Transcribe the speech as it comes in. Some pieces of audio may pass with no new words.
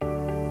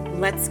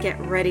let's get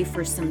ready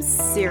for some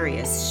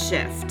serious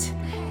shift.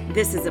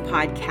 This is a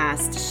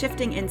podcast,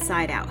 Shifting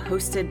Inside Out,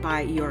 hosted by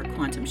your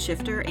quantum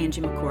shifter,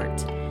 Angie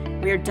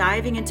McCourt. We are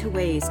diving into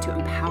ways to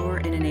empower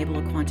and enable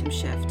a quantum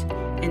shift.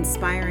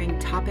 Inspiring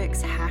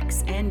topics,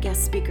 hacks, and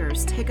guest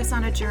speakers take us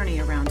on a journey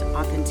around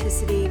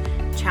authenticity,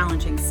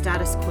 challenging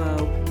status quo,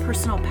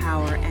 personal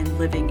power, and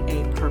living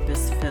a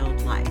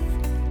purpose-filled life.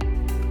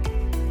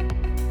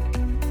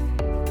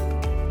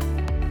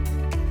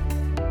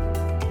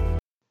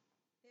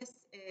 This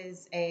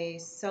is a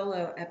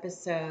solo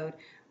episode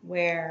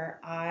where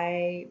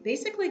I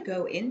basically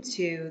go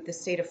into the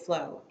state of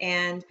flow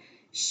and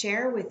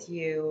share with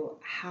you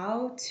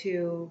how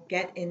to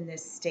get in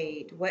this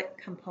state, what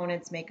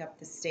components make up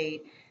the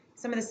state,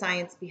 some of the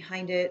science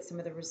behind it, some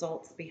of the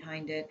results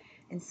behind it,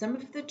 and some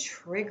of the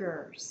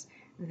triggers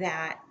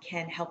that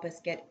can help us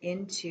get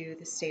into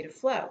the state of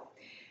flow.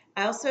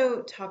 I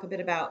also talk a bit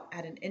about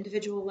at an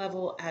individual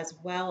level as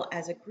well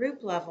as a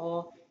group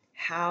level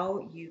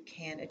how you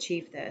can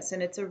achieve this.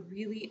 And it's a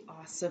really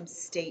awesome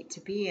state to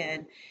be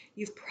in.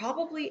 You've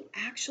probably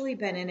actually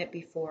been in it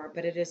before,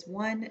 but it is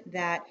one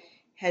that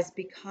has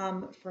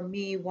become, for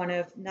me, one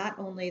of not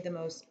only the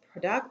most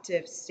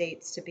productive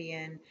states to be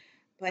in,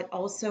 but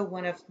also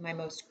one of my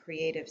most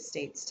creative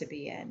states to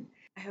be in.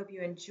 I hope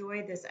you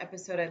enjoyed this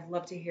episode. I'd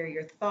love to hear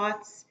your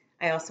thoughts.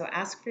 I also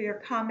ask for your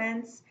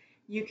comments.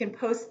 You can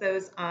post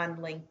those on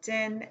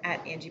LinkedIn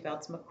at Angie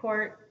Belts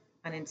McCourt,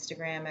 on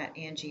Instagram at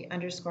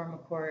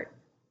Angie_McCourt,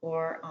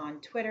 or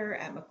on Twitter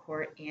at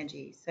McCourt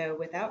Angie. So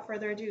without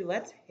further ado,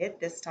 let's hit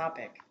this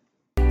topic.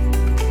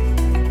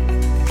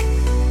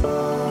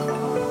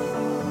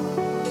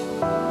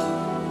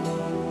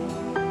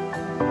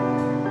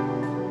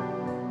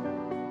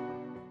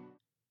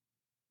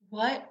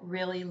 What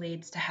really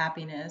leads to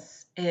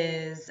happiness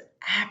is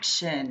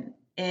action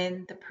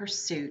in the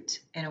pursuit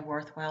in a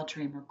worthwhile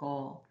dream or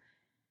goal.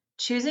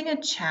 Choosing a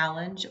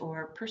challenge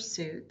or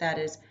pursuit that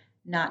is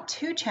not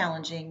too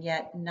challenging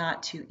yet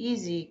not too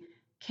easy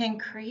can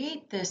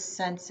create this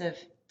sense of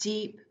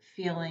deep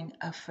feeling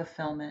of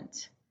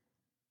fulfillment.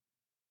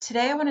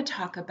 Today I want to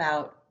talk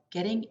about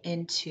getting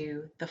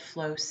into the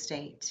flow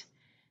state.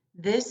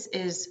 This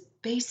is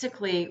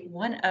basically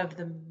one of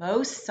the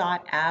most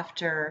sought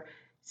after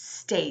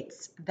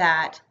states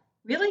that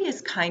really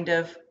is kind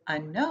of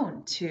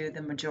unknown to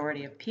the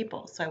majority of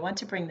people. So I want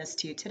to bring this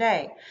to you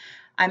today.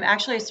 I'm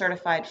actually a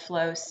certified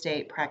flow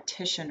state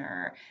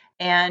practitioner,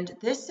 and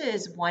this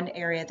is one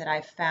area that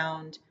I've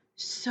found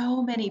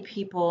so many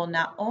people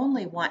not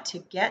only want to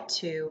get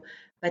to,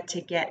 but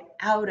to get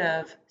out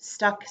of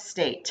stuck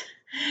state.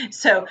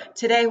 So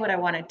today what I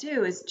want to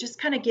do is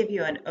just kind of give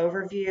you an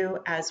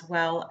overview as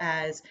well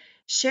as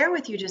share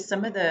with you just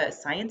some of the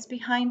science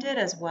behind it,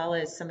 as well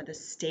as some of the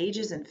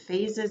stages and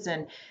phases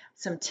and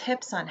some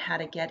tips on how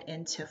to get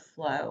into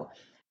flow.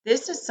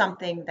 This is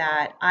something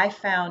that I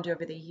found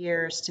over the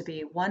years to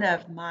be one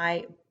of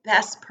my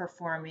best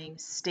performing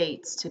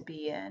states to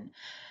be in.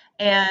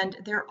 And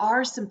there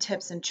are some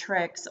tips and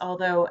tricks,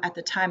 although at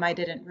the time I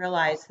didn't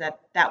realize that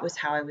that was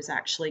how I was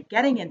actually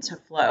getting into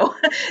flow,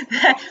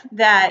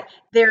 that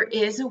there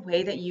is a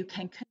way that you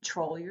can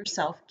control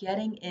yourself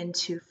getting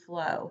into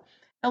flow.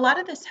 A lot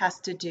of this has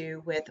to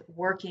do with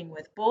working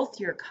with both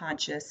your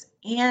conscious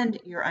and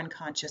your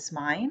unconscious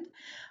mind.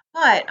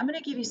 But I'm going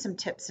to give you some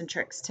tips and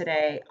tricks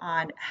today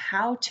on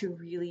how to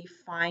really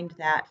find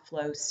that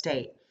flow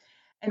state.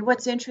 And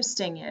what's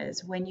interesting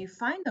is when you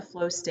find the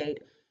flow state,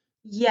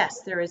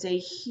 yes, there is a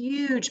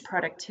huge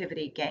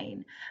productivity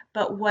gain.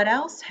 But what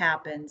else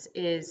happens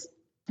is,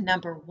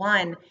 number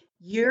one,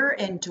 your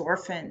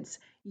endorphins,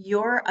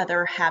 your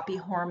other happy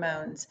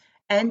hormones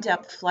end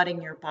up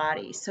flooding your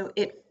body. So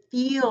it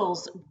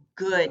feels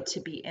good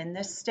to be in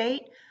this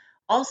state.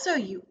 Also,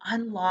 you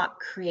unlock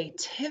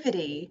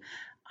creativity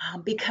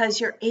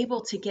because you're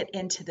able to get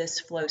into this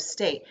flow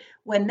state.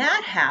 When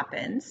that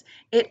happens,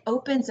 it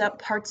opens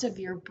up parts of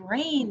your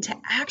brain to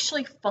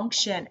actually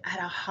function at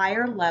a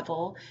higher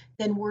level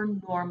than we're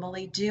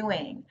normally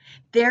doing.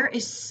 There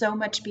is so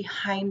much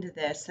behind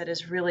this that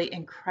is really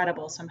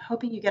incredible. So I'm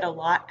hoping you get a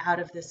lot out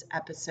of this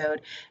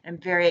episode. I'm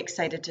very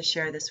excited to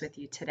share this with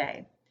you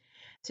today.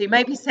 So you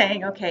might be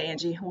saying, okay,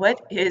 Angie,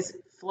 what is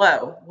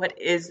flow? What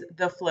is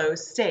the flow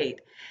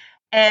state?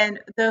 And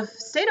the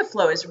state of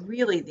flow is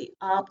really the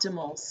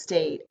optimal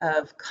state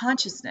of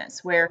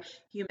consciousness where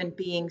human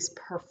beings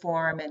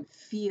perform and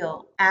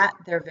feel at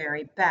their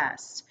very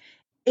best.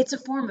 It's a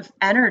form of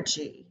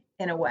energy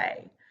in a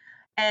way.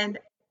 And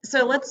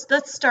so let's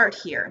start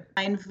here.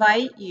 I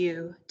invite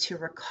you to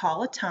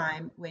recall a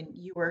time when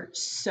you were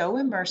so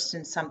immersed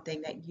in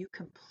something that you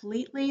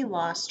completely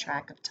lost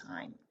track of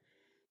time.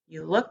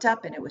 You looked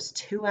up and it was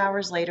 2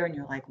 hours later and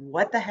you're like,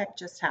 what the heck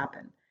just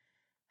happened?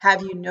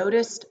 Have you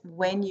noticed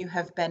when you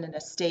have been in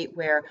a state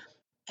where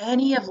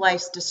any of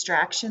life's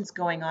distractions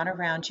going on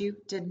around you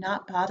did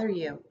not bother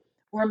you?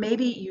 Or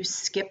maybe you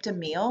skipped a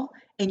meal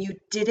and you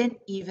didn't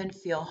even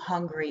feel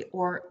hungry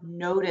or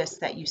notice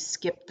that you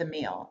skipped the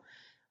meal.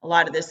 A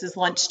lot of this is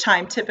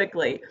lunchtime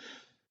typically.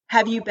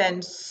 Have you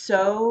been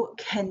so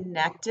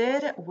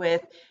connected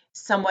with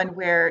someone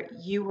where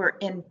you were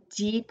in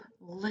deep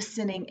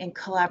listening and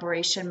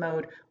collaboration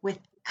mode with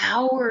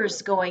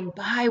hours going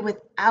by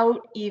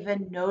without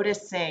even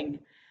noticing.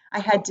 I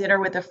had dinner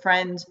with a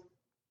friend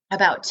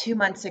about 2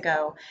 months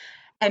ago,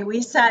 and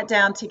we sat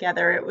down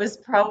together. It was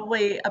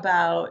probably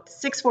about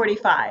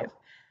 6:45.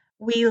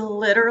 We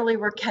literally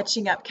were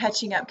catching up,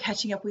 catching up,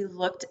 catching up. We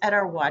looked at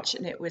our watch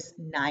and it was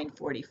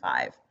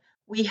 9:45.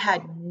 We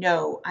had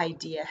no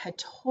idea, had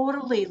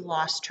totally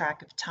lost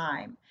track of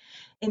time.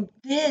 And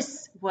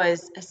this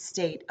was a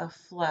state of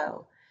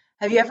flow.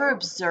 Have you ever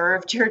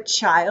observed your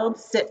child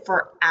sit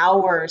for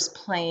hours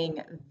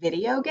playing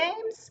video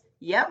games?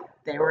 Yep,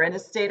 they were in a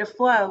state of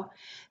flow.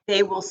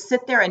 They will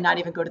sit there and not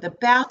even go to the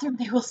bathroom.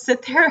 They will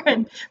sit there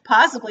and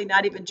possibly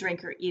not even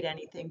drink or eat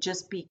anything,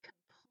 just be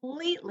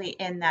completely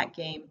in that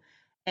game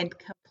and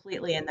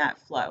completely in that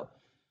flow.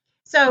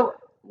 So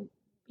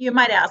you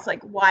might ask,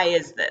 like, why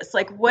is this?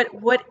 Like,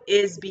 what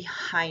is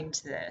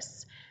behind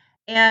this?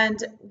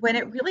 And when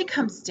it really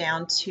comes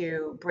down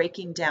to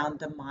breaking down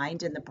the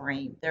mind and the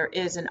brain, there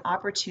is an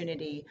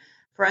opportunity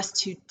for us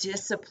to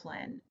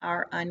discipline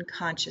our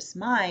unconscious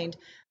mind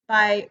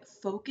by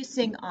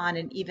focusing on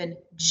and even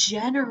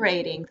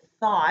generating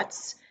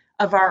thoughts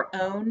of our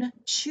own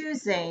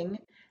choosing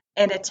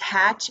and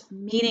attach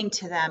meaning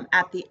to them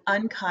at the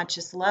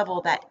unconscious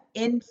level that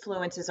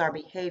influences our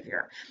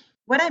behavior.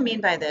 What I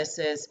mean by this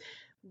is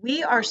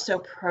we are so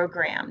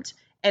programmed,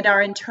 and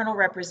our internal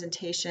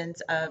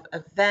representations of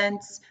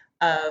events,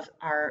 of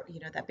our,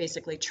 that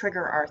basically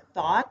trigger our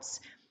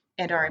thoughts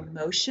and our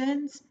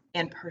emotions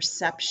and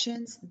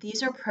perceptions,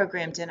 these are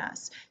programmed in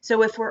us.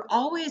 So if we're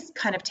always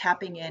kind of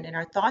tapping in and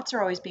our thoughts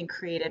are always being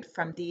created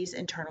from these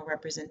internal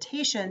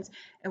representations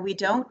and we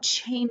don't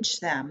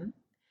change them,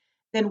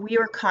 then we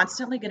are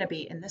constantly going to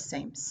be in the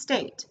same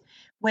state.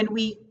 When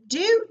we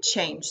do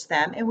change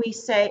them and we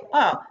say,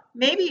 oh,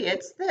 maybe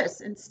it's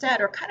this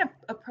instead, or kind of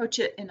approach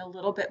it in a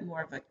little bit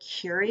more of a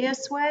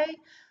curious way,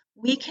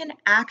 we can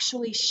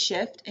actually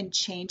shift and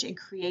change and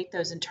create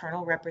those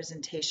internal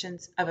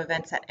representations of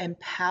events that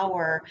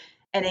empower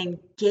and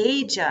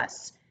engage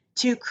us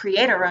to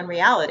create our own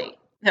reality.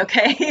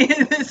 Okay,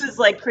 this is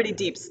like pretty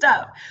deep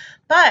stuff.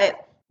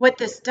 But what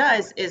this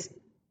does is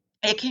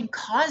it can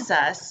cause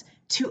us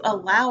to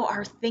allow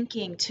our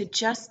thinking to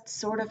just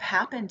sort of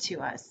happen to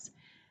us.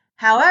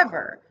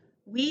 However,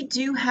 we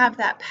do have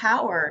that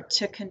power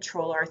to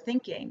control our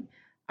thinking,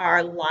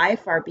 our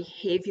life, our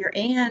behavior,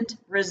 and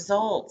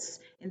results.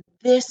 And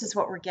this is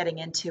what we're getting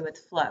into with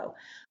flow.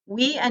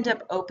 We end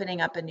up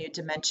opening up a new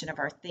dimension of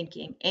our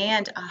thinking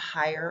and a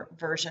higher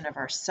version of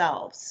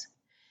ourselves.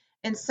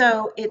 And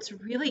so it's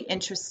really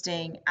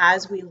interesting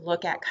as we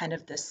look at kind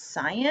of the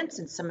science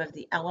and some of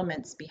the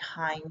elements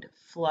behind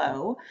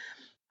flow.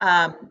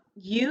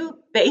 You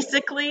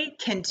basically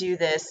can do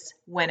this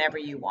whenever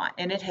you want,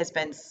 and it has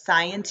been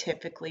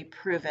scientifically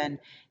proven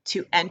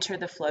to enter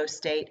the flow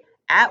state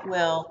at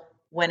will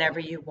whenever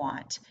you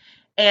want.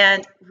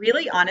 And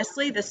really,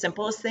 honestly, the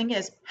simplest thing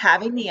is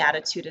having the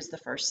attitude is the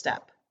first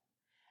step,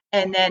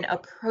 and then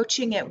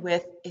approaching it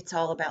with it's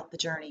all about the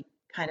journey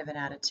kind of an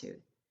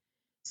attitude.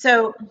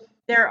 So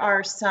there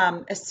are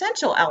some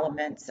essential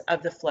elements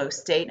of the flow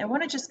state. And I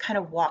want to just kind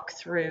of walk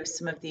through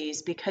some of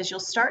these because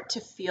you'll start to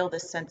feel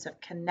this sense of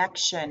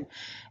connection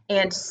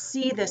and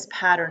see this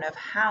pattern of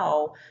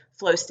how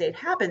flow state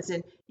happens.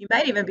 And you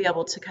might even be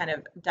able to kind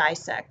of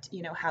dissect,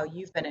 how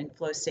you've been in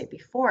flow state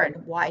before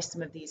and why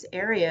some of these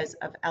areas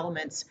of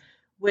elements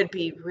would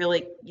be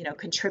really,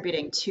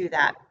 contributing to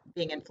that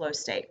being in flow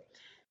state.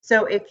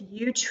 So if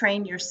you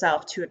train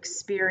yourself to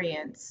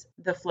experience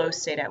the flow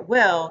state at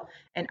will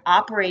and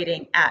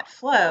operating at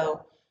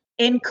flow,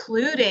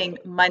 including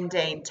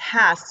mundane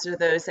tasks or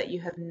those that you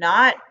have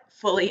not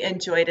fully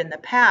enjoyed in the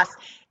past,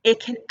 it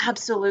can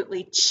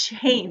absolutely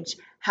change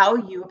how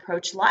you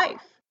approach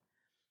life.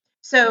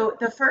 So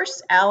the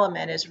first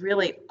element is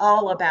really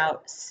all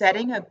about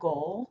setting a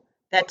goal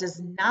that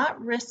does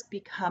not risk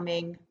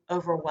becoming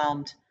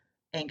overwhelmed,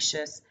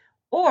 anxious,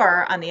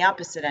 or on the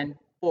opposite end,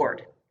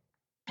 bored.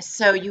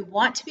 So you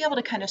want to be able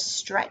to kind of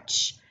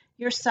stretch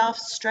yourself,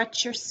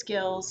 stretch your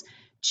skills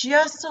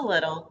just a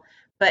little,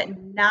 but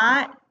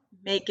not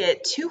make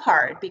it too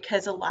hard,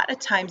 because a lot of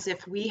times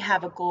if we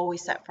have a goal we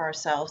set for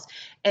ourselves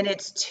and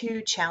it's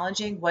too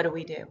challenging, what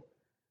do?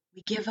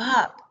 We give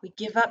up. We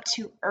give up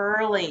too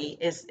early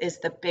is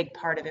the big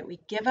part of it. We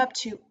give up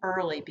too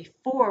early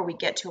before we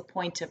get to a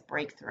point of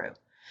breakthrough.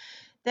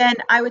 Then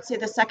I would say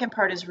the second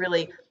part is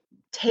really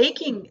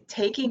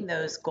taking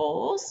those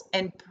goals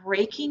and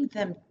breaking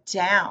them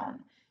down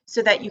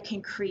so that you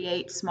can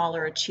create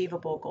smaller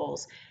achievable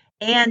goals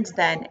and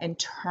then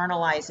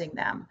internalizing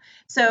them.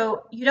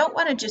 So you don't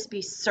want to just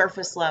be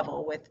surface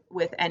level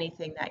with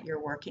anything that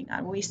you're working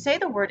on. When we say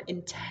the word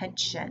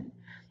intention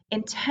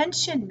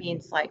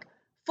means like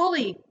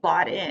fully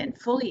bought in,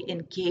 fully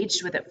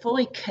engaged with it,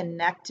 fully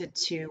connected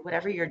to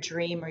whatever your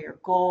dream or your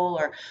goal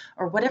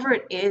or whatever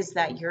it is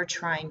that you're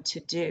trying to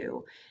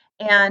do.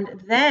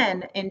 And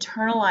then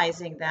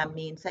internalizing them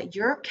means that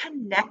you're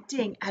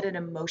connecting at an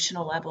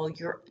emotional level.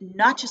 You're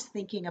not just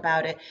thinking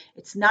about it,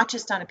 it's not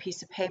just on a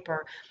piece of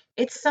paper.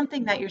 It's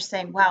something that you're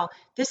saying, wow,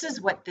 this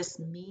is what this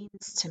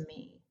means to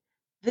me.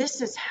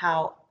 This is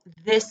how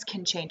this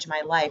can change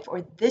my life,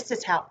 or this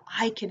is how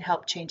I can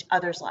help change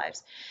others'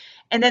 lives.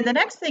 And then the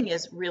next thing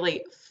is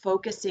really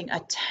focusing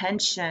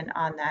attention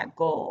on that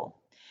goal.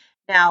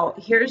 Now,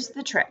 here's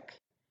the trick.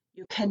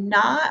 You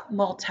cannot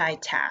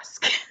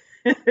multitask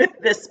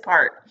this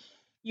part.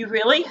 You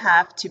really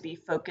have to be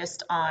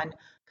focused on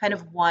kind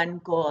of one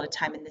goal at a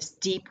time in this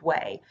deep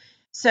way.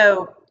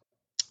 So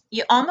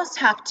you almost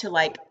have to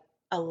like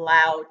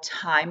allow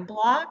time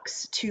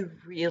blocks to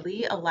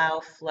really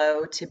allow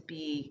flow to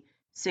be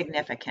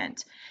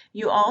significant.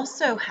 You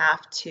also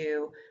have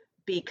to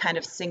be kind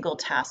of single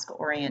task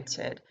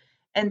oriented.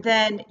 And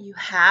then you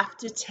have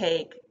to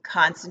take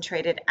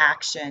concentrated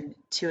action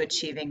to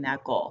achieving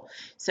that goal.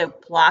 So,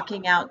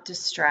 blocking out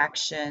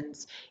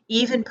distractions,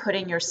 even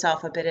putting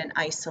yourself a bit in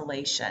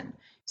isolation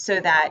so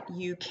that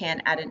you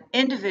can, at an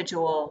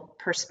individual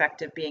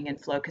perspective, being in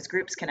flow, because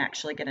groups can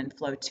actually get in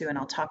flow too, and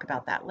I'll talk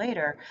about that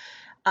later.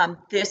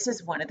 This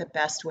is one of the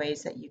best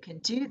ways that you can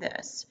do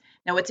this.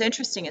 Now, what's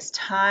interesting is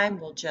time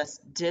will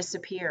just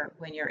disappear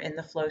when you're in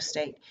the flow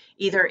state.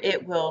 Either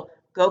it will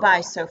go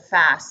by so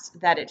fast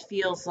that it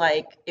feels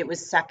like it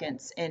was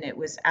seconds and it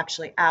was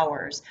actually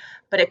hours,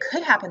 but it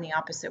could happen the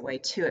opposite way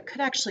too. It could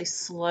actually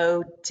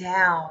slow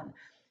down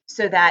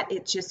so that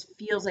it just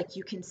feels like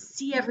you can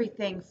see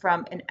everything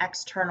from an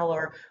external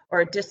or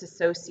a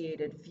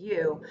disassociated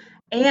view.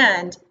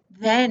 And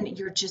then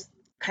you're just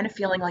kind of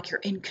feeling like you're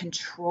in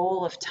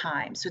control of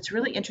time. So it's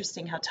really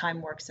interesting how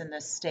time works in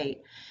this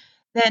state.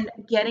 Then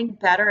getting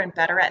better and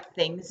better at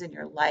things in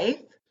your life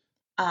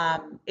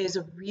is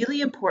really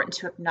important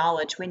to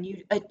acknowledge when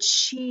you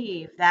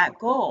achieve that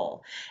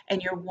goal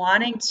and you're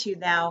wanting to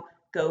now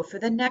go for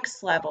the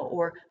next level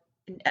or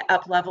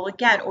up level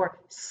again or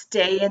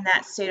stay in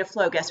that state of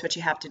flow. Guess what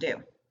you have to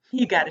do?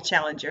 You got to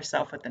challenge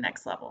yourself at the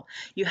next level.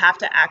 You have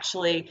to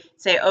actually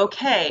say,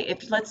 okay,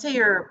 if let's say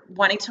you're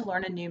wanting to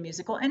learn a new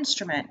musical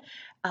instrument,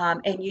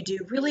 and you do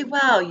really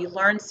well, you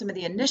learn some of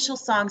the initial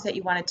songs that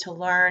you wanted to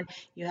learn,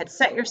 you had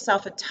set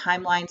yourself a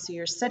timeline, so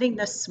you're setting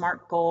this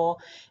SMART goal,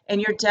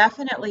 and you're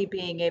definitely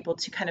being able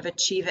to kind of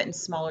achieve it in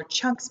smaller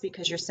chunks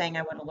because you're saying,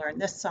 I want to learn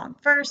this song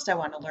first, I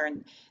want to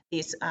learn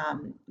these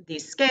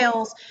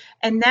scales,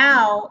 and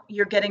now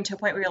you're getting to a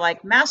point where you're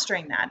like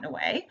mastering that in a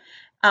way.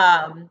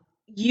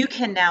 You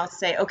can now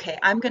say, okay,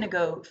 I'm going to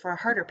go for a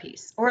harder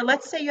piece. Or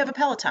let's say you have a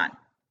Peloton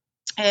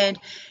and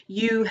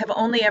you have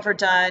only ever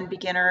done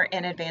beginner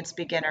and advanced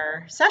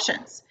beginner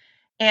sessions.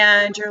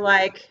 And you're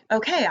like,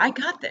 okay, I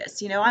got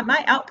this.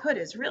 My output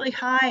is really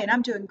high and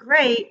I'm doing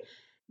great.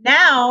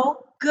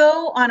 Now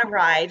go on a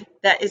ride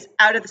that is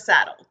out of the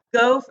saddle.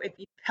 If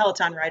you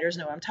Peloton riders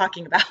know what I'm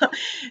talking about,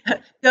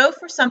 go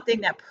for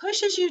something that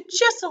pushes you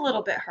just a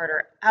little bit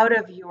harder out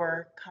of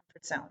your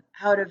comfort zone,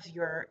 out of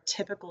your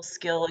typical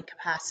skill and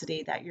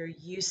capacity that you're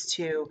used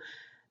to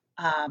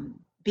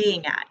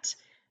being at.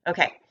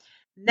 Okay.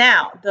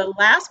 Now, the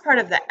last part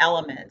of the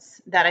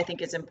elements that I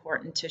think is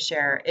important to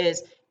share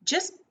is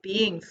just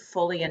being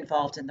fully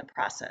involved in the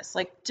process.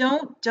 Like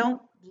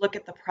don't look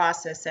at the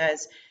process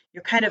as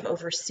you're kind of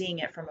overseeing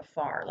it from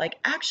afar. Like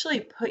actually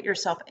put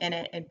yourself in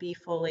it and be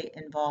fully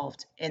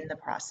involved in the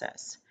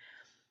process.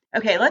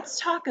 Okay, let's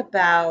talk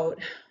about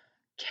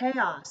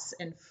chaos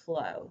and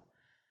flow.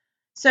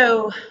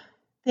 So,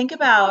 think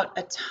about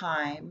a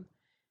time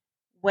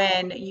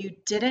when you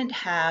didn't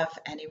have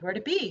anywhere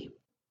to be.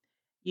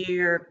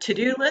 Your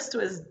to-do list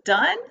was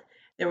done.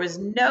 There was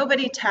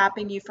nobody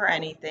tapping you for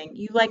anything.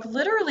 You like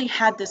literally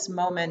had this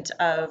moment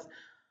of,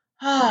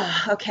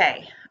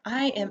 okay,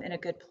 I am in a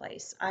good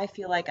place. I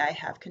feel like I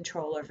have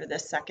control over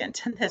this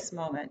second and this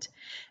moment.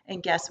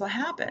 And guess what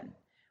happened?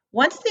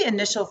 Once the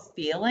initial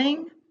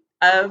feeling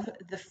of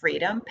the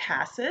freedom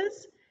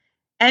passes,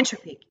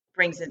 entropy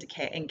brings into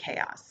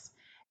chaos.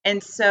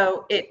 And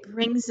so it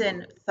brings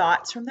in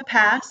thoughts from the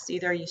past.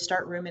 Either you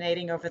start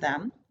ruminating over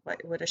them,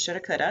 what woulda, shoulda,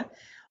 coulda,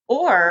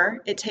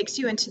 or it takes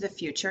you into the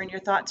future and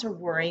your thoughts are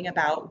worrying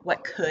about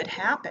what could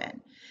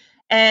happen.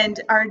 And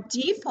our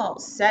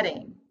default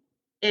setting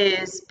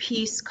is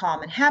peace,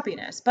 calm, and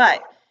happiness.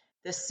 But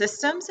the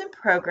systems and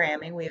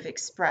programming we've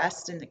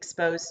expressed and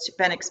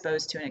been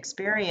exposed to and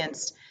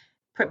experienced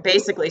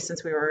basically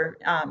since we were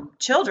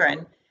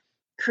children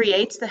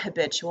creates the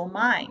habitual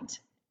mind.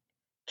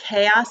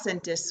 Chaos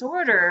and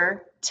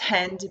disorder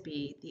tend to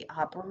be the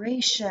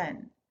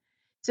operation.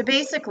 So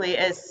basically,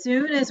 as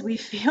soon as we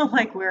feel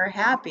like we're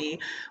happy,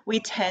 we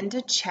tend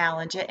to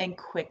challenge it and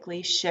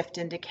quickly shift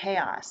into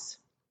chaos.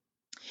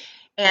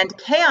 And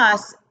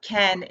chaos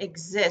can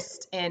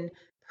exist in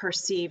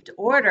perceived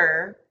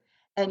order,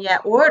 and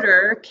yet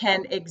order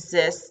can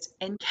exist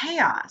in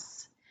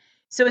chaos.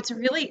 So it's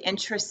really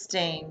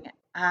interesting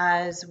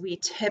as we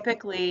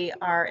typically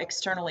are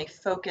externally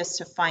focused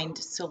to find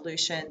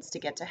solutions to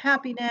get to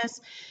happiness,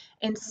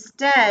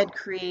 instead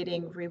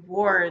creating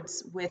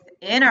rewards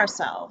within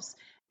ourselves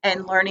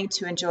and learning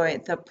to enjoy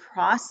the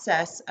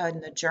process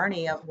and the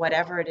journey of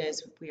whatever it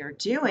is we are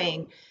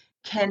doing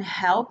can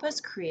help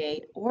us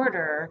create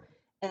order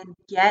and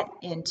get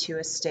into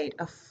a state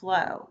of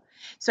flow.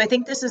 So I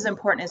think this is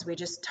important as we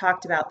just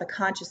talked about the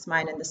conscious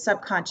mind and the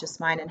subconscious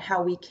mind and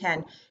how we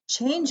can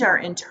change our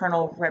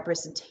internal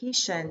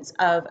representations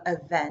of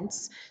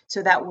events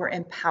so that we're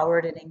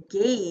empowered and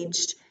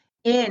engaged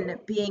in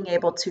being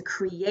able to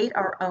create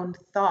our own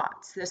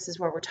thoughts. This is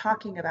where we're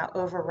talking about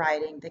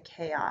overriding the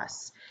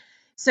chaos.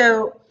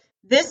 So,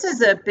 this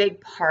is a big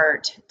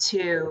part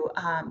to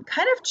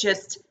kind of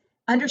just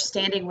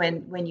understanding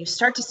when you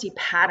start to see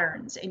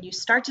patterns and you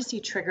start to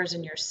see triggers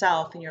in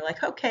yourself, and you're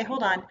like, okay,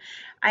 hold on,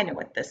 I know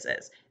what this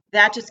is.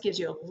 That just gives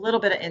you a little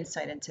bit of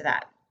insight into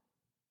that.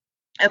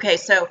 Okay,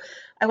 so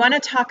I want to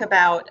talk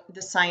about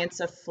the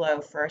science of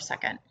flow for a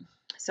second.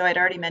 So I'd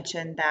already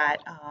mentioned that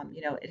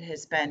it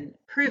has been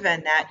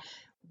proven that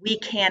we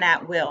can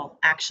at will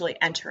actually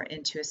enter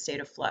into a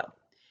state of flow.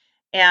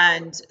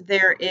 And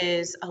there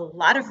is a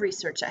lot of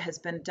research that has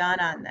been done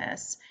on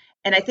this.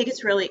 And I think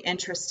it's really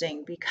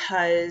interesting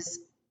because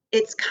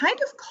it's kind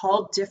of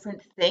called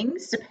different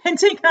things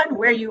depending on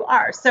where you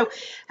are. So,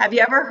 have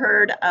you ever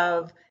heard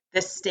of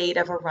the state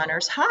of a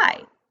runner's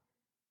high?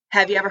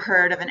 Have you ever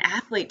heard of an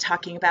athlete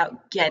talking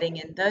about getting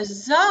in the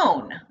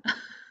zone?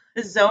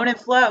 The zone and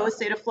flow,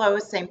 state of flow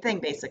is same thing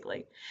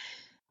basically.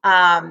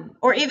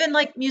 Or even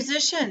like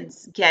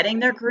musicians getting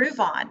their groove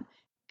on,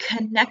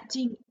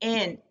 connecting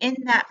in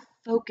that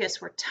focus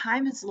where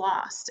time is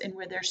lost and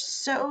where they're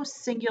so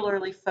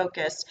singularly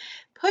focused,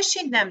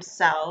 pushing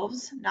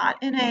themselves,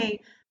 not in a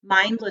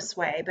mindless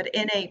way, but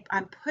in a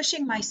I'm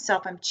pushing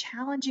myself, I'm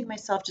challenging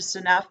myself just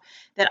enough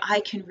that I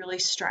can really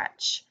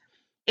stretch.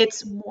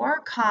 It's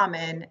more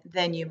common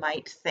than you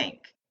might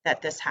think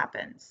that this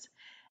happens.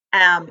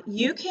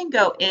 You can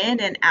go in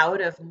and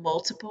out of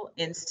multiple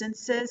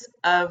instances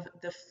of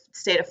the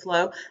state of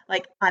flow,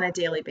 like on a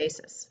daily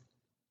basis.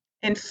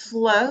 And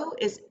flow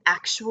is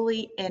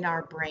actually in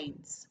our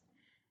brains.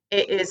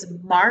 It is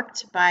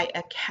marked by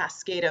a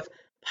cascade of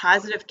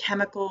positive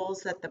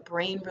chemicals that the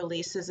brain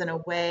releases in a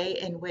way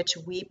in which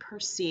we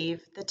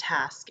perceive the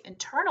task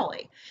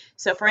internally.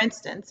 So, for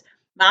instance,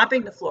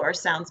 mopping the floor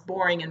sounds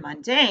boring and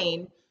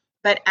mundane,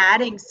 but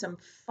adding some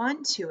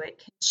fun to it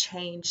can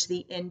change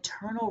the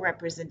internal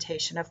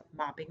representation of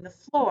mopping the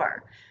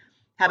floor.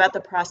 How about the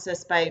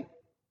process by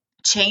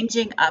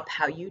changing up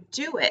how you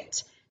do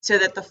it so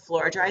that the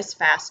floor dries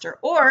faster,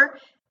 or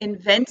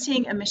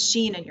inventing a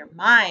machine in your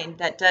mind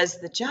that does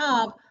the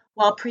job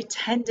while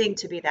pretending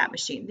to be that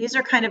machine? These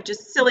are kind of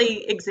just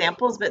silly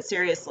examples, but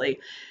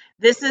seriously,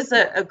 this is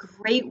a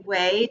great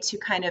way to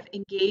kind of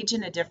engage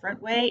in a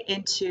different way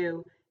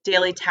into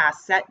daily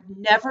tasks that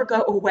never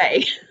go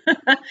away.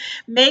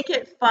 Make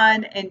it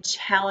fun and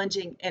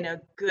challenging in a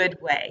good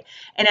way.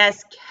 And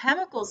as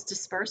chemicals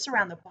disperse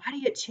around the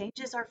body, it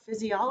changes our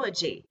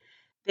physiology.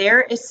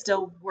 There is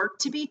still work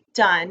to be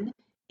done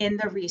in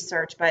the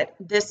research, but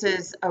this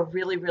is a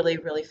really, really,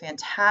 really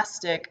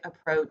fantastic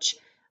approach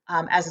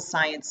as a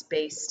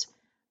science-based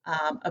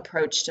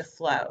approach to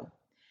flow.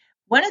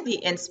 One of the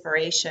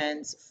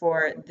inspirations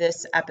for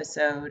this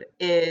episode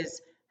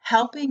is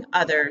helping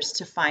others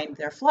to find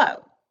their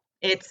flow.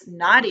 It's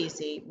not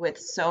easy with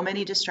so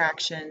many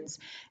distractions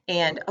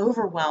and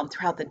overwhelm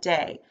throughout the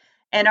day.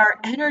 And our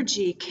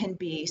energy can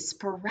be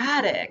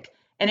sporadic.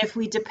 And if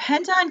we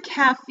depend on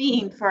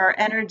caffeine for our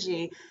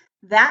energy,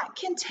 that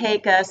can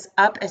take us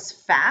up as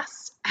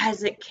fast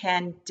as it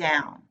can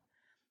down.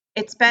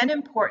 It's been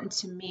important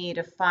to me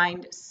to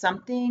find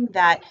something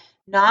that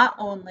not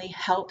only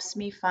helps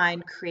me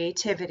find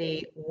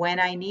creativity when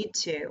I need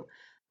to,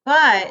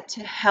 but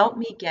to help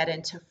me get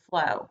into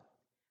flow.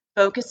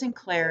 Focus and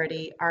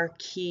clarity are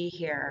key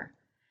here.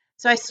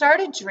 So I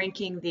started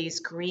drinking these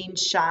green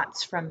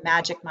shots from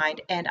Magic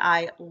Mind and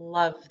I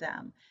love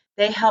them.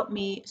 They help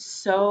me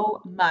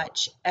so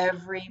much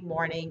every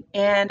morning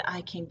and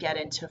I can get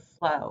into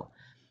flow.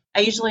 I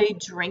usually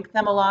drink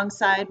them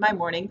alongside my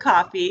morning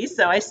coffee,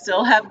 so I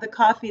still have the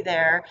coffee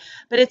there.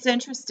 But it's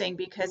interesting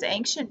because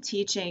ancient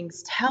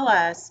teachings tell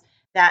us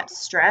that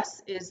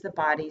stress is the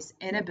body's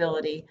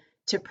inability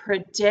to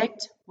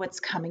predict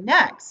what's coming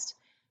next,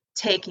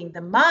 taking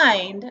the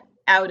mind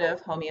out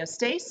of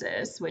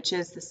homeostasis, which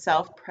is the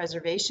self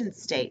preservation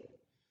state.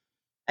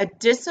 A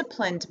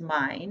disciplined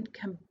mind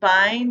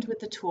combined with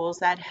the tools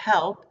that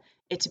help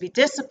it to be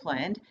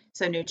disciplined,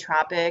 so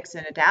nootropics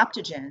and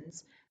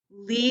adaptogens,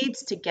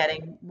 leads to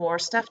getting more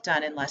stuff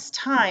done in less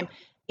time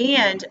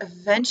and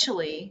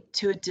eventually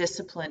to a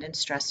disciplined and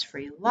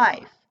stress-free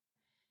life.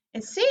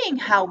 And seeing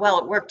how well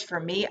it worked for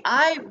me,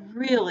 I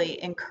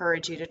really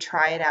encourage you to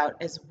try it out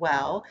as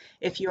well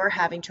if you're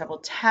having trouble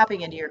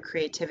tapping into your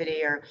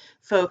creativity or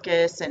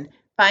focus and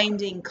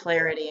finding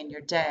clarity in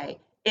your day.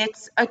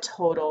 It's a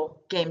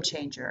total game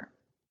changer.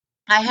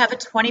 I have a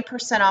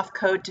 20% off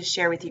code to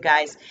share with you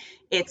guys.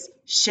 It's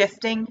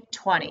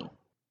shifting20.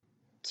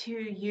 To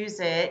use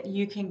it,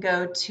 you can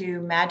go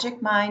to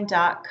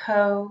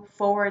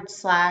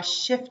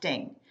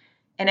magicmind.co/shifting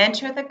and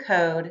enter the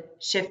code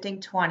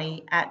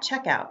shifting20 at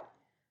checkout.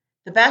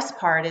 The best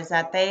part is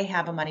that they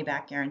have a money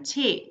back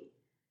guarantee.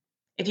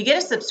 If you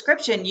get a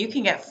subscription, you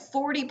can get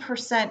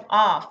 40%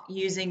 off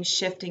using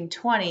Shifting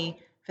 20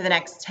 for the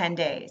next 10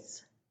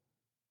 days.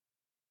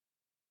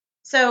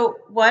 So,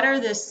 what are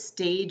the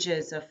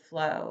stages of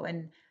flow,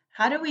 and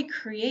how do we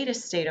create a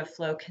state of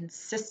flow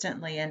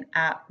consistently and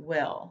at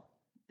will?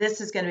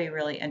 This is going to be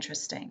really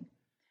interesting.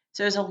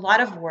 So, there's a lot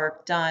of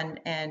work done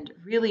and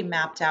really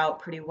mapped out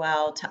pretty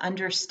well to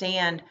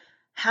understand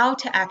how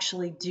to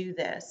actually do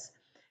this.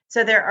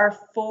 So, there are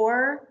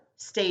 4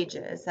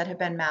 stages that have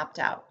been mapped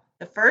out.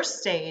 The first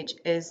stage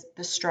is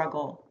the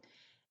struggle.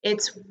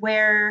 It's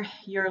where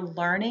you're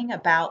learning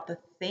about the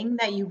thing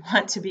that you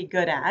want to be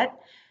good at.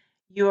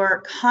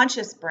 Your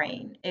conscious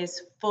brain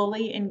is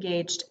fully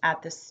engaged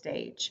at this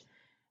stage.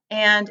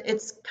 And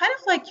it's kind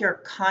of like your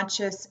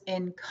conscious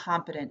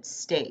incompetent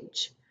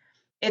stage.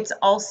 It's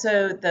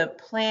also the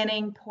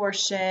planning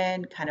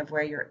portion, kind of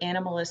where your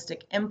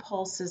animalistic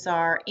impulses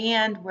are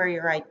and where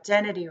your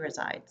identity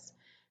resides.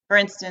 For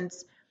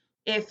instance,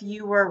 if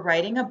you were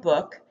writing a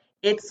book,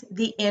 it's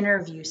the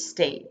interview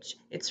stage.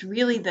 It's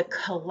really the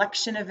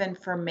collection of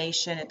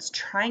information. It's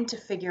trying to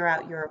figure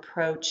out your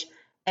approach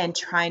and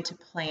trying to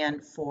plan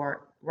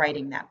for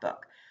writing that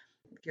book.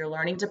 If you're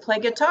learning to play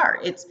guitar,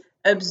 it's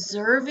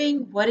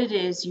observing what it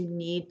is you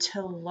need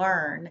to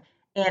learn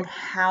and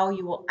how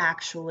you will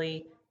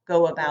actually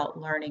go about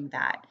learning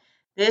that.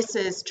 This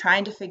is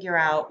trying to figure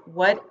out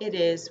what it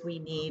is we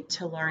need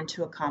to learn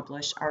to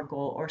accomplish our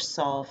goal or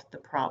solve the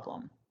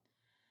problem.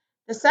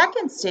 The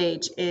second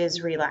stage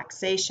is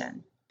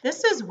relaxation.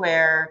 This is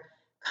where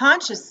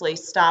consciously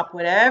stop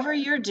whatever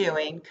you're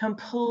doing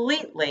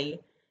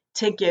completely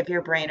to give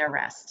your brain a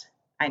rest.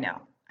 I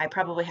know, I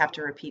probably have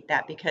to repeat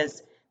that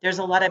because there's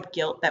a lot of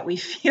guilt that we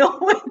feel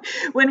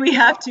when we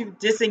have to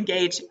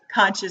disengage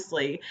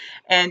consciously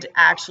and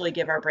actually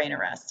give our brain a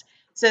rest.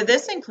 So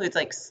this includes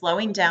like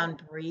slowing down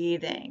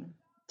breathing,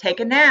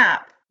 take a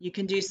nap. You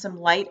can do some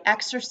light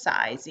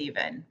exercise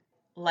even,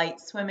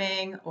 light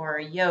swimming or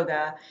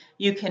yoga.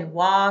 You can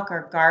walk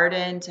or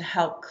garden to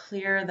help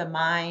clear the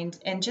mind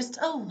and just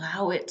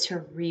allow it to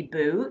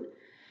reboot.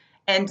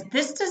 And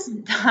this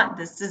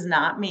does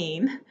not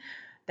mean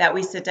that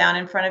we sit down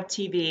in front of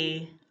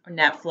TV or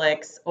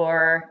Netflix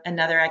or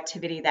another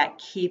activity that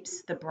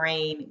keeps the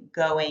brain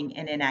going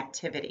in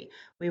inactivity.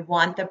 We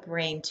want the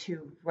brain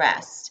to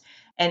rest.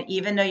 And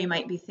even though you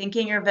might be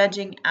thinking you're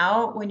vegging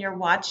out when you're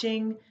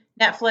watching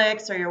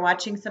Netflix or you're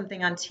watching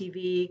something on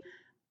TV,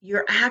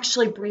 your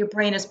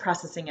brain is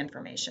processing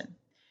information.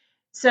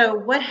 So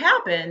what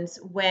happens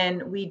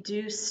when we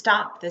do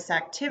stop this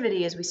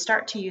activity is we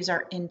start to use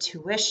our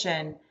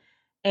intuition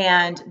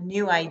and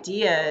new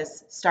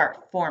ideas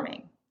start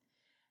forming.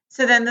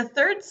 So then the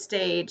third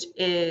stage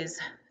is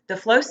the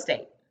flow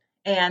state.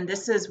 And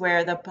this is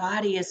where the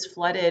body is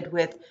flooded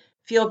with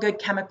feel good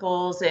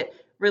chemicals. It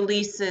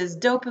releases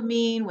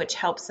dopamine, which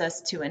helps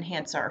us to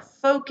enhance our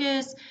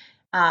focus,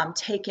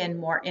 take in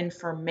more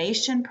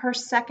information per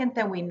second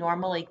than we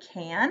normally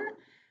can.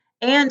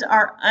 And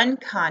our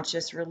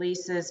unconscious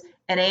releases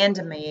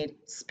anandamide,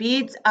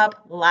 speeds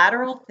up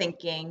lateral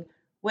thinking,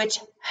 which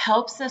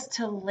helps us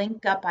to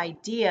link up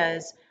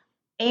ideas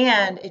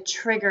and it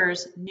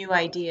triggers new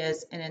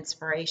ideas and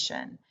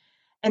inspiration.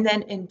 And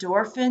then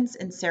endorphins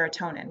and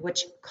serotonin,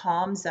 which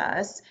calms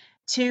us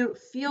to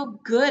feel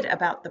good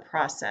about the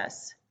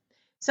process.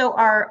 So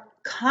our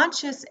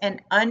conscious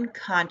and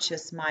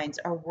unconscious minds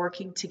are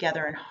working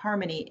together in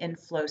harmony in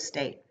flow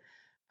state.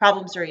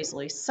 Problems are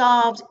easily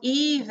solved,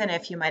 even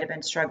if you might have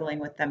been struggling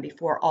with them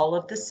before. All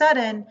of the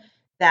sudden,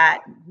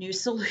 that new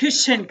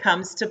solution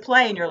comes to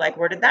play, and you're like,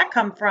 where did that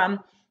come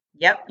from?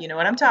 Yep, you know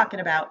what I'm talking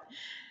about.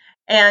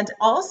 And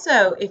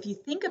also, if you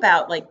think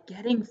about like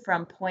getting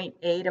from point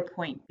A to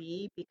point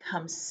B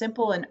becomes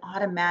simple and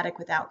automatic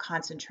without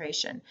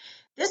concentration.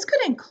 This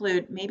could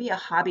include maybe a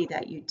hobby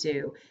that you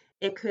do.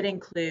 It could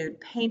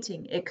include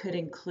painting. It could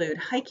include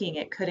hiking.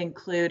 It could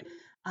include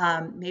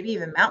maybe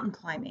even mountain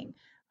climbing.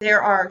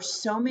 There are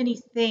so many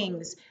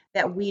things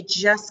that we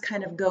just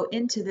kind of go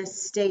into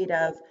this state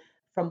of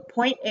from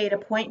point A to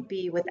point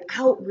B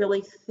without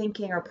really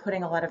thinking or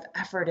putting a lot of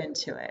effort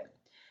into it.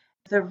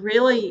 The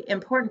really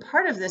important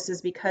part of this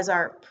is because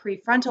our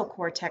prefrontal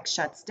cortex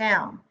shuts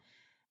down.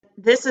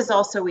 This is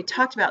also, we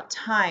talked about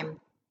time,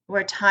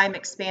 where time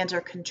expands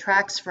or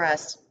contracts for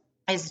us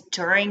is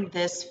during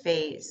this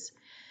phase.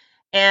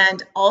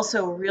 And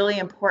also a really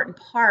important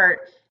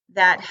part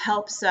that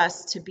helps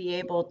us to be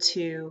able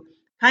to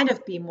kind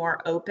of be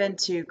more open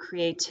to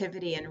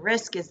creativity and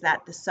risk is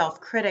that the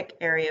self-critic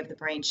area of the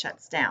brain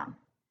shuts down.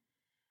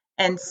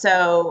 And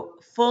so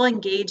full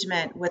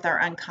engagement with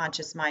our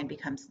unconscious mind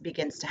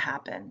begins to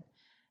happen.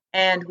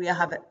 And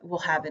we'll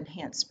have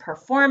enhanced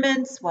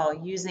performance while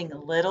using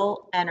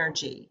little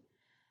energy.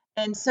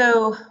 And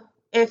so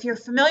if you're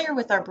familiar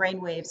with our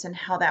brain waves and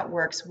how that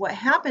works, what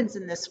happens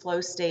in this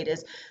flow state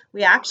is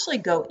we actually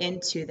go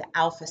into the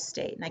alpha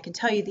state. And I can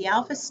tell you the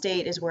alpha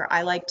state is where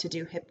I like to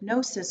do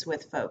hypnosis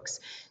with folks.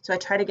 So I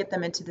try to get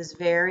them into this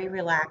very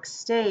relaxed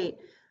state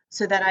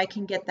so that I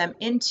can get them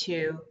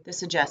into the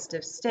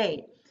suggestive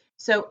state.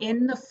 So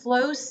in the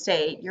flow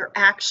state, you're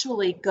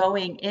actually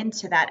going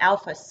into that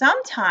alpha.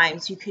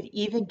 Sometimes you could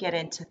even get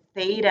into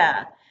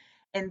theta.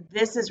 And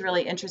this is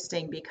really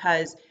interesting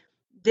because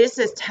this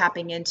is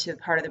tapping into a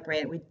part of the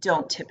brain we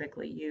don't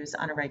typically use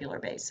on a regular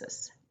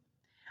basis.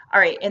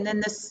 All right, and then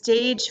the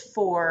stage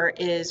 4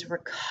 is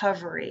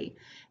recovery.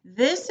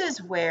 This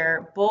is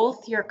where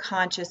both your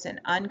conscious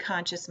and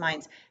unconscious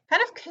minds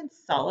kind of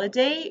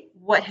consolidate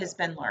what has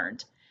been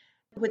learned.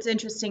 What's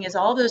interesting is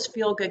all those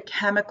feel good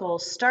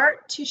chemicals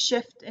start to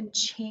shift and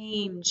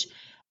change.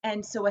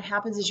 And so what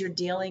happens is you're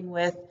dealing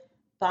with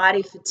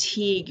body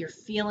fatigue, you're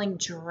feeling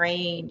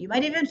drained, you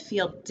might even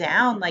feel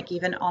down, like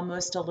even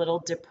almost a little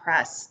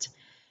depressed.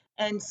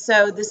 And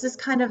so this is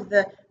kind of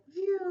the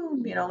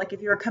view, like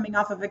if you were coming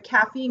off of a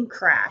caffeine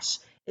crash,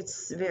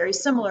 it's very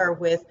similar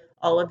with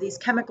all of these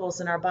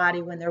chemicals in our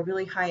body when they're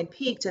really high and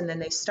peaked and then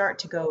they start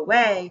to go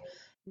away.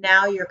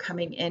 Now you're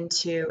coming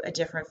into a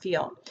different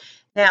feel.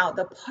 Now,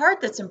 the part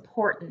that's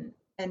important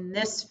in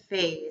this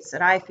phase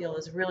that I feel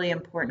is really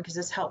important because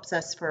this helps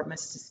us from a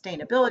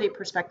sustainability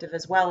perspective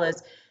as well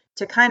as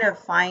to kind of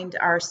find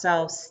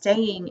ourselves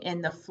staying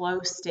in the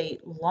flow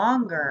state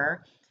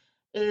longer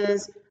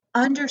is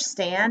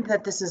understand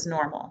that this is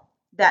normal,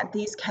 that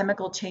these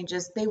chemical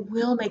changes, they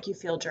will make you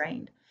feel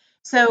drained.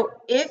 So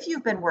if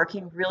you've been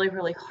working really,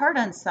 really hard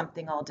on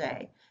something all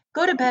day,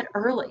 go to bed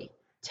early,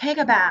 take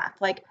a bath,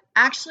 like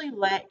actually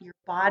let your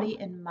body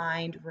and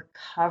mind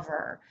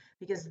recover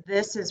because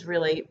this is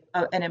really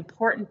an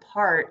important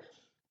part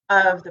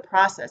of the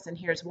process. And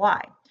here's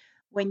why.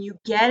 When you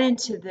get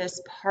into this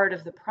part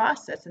of the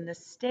process and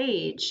this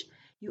stage,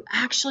 you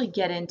actually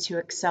get into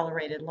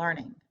accelerated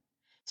learning.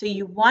 So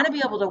you want to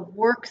be able to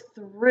work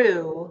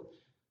through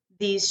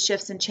these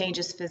shifts and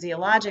changes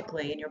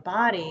physiologically in your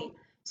body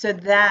so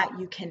that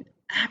you can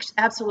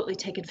absolutely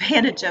take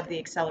advantage of the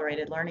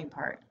accelerated learning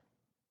part.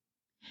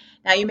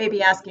 Now you may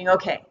be asking,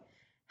 okay,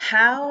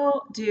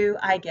 how do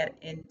I get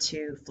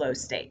into flow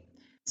state?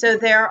 So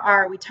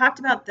we talked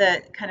about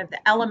the kind of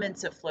the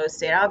elements of flow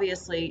state,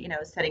 obviously,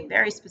 setting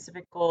very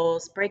specific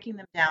goals, breaking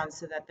them down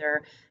so that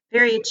they're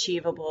very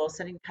achievable,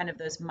 setting kind of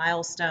those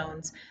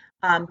milestones,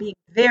 being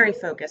very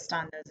focused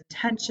on those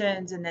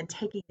intentions, and then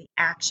taking the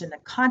action, the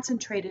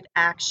concentrated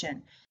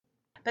action.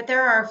 But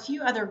there are a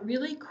few other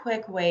really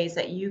quick ways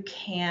that you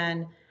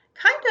can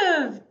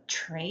kind of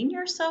train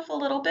yourself a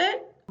little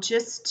bit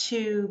just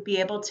to be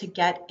able to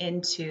get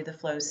into the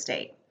flow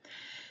state.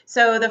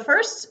 So the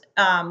first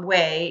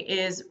way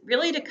is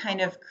really to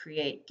kind of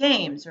create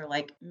games or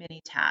like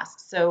mini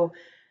tasks. So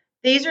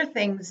these are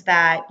things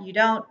that you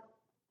don't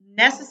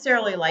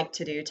necessarily like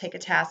to do. Take a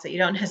task that you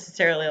don't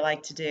necessarily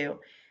like to do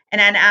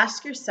and then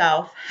ask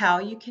yourself how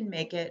you can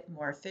make it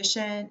more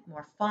efficient,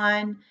 more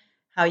fun,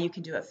 how you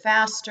can do it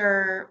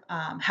faster,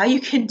 how you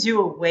can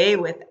do away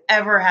with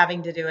ever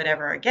having to do it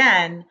ever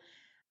again.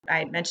 I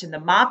had mentioned the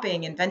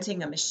mopping,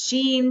 inventing a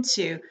machine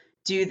to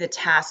do the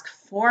task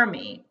for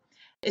me.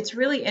 It's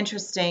really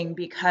interesting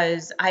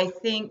because I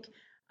think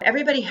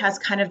everybody has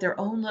kind of their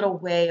own little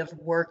way of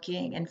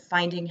working and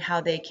finding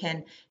how they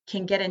can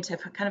get into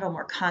kind of a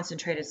more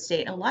concentrated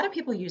state. And a lot of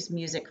people use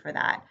music for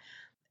that.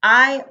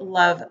 I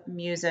love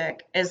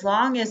music as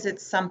long as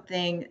it's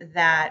something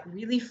that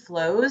really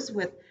flows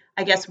with,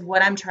 I guess,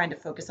 what I'm trying to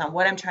focus on,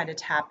 what I'm trying to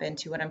tap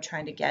into, what I'm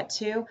trying to get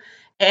to.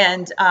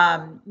 And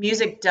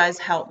music does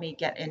help me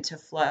get into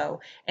flow.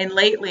 And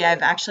lately,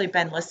 I've actually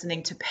been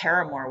listening to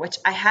Paramore, which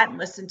I hadn't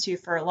listened to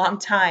for a long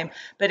time,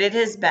 but it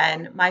has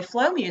been my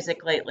flow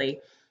music lately.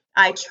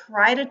 I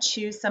try to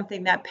choose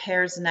something that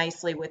pairs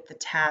nicely with the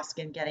task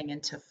and getting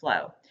into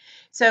flow.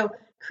 So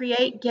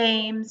create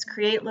games,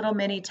 create little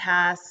mini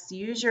tasks,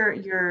 use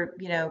your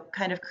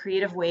kind of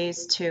creative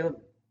ways to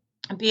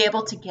be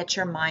able to get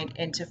your mind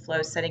into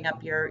flow, setting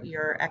up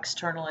your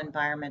external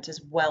environment as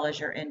well as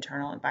your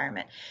internal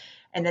environment.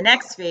 And the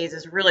next phase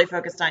is really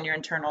focused on your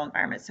internal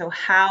environment. So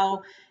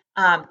how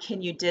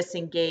can you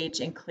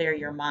disengage and clear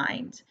your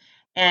mind?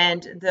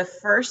 And the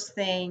first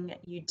thing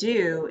you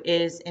do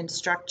is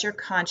instruct your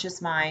conscious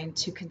mind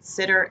to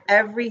consider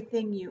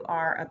everything you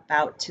are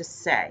about to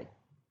say.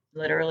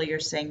 Literally, you're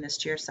saying this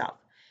to yourself.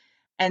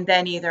 And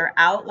then either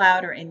out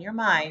loud or in your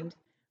mind,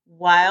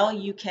 while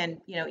you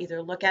can,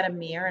 either look at a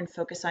mirror and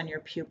focus on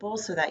your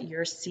pupils so that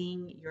you're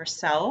seeing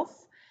yourself,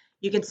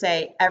 you can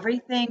say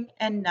everything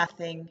and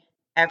nothing,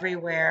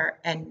 everywhere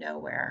and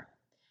nowhere.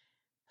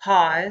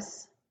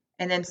 Pause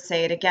and then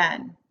say it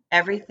again.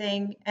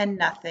 Everything and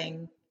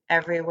nothing,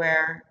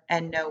 everywhere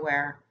and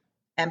nowhere,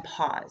 and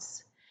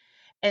pause.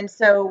 And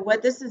so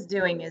what this is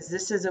doing is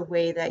this is a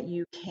way that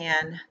you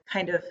can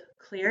kind of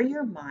clear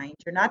your mind.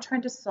 You're not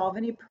trying to solve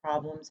any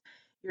problems.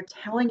 You're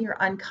telling your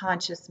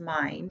unconscious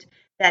mind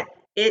that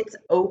it's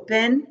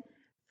open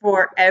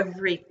for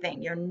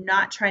everything. You're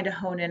not trying to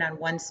hone in on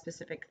one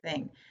specific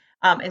thing.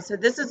 And so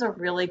this is a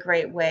really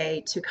great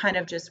way to kind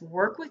of just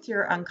work with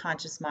your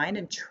unconscious mind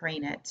and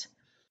train it.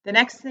 The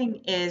next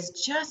thing is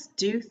just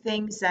do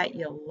things that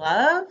you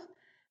love,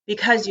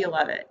 because you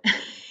love it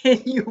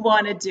and you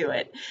want to do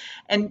it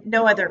and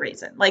no other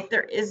reason. Like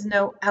there is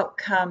no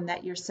outcome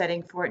that you're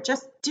setting for it.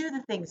 Just do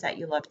the things that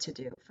you love to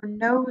do for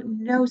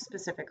no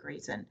specific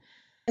reason.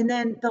 And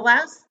then the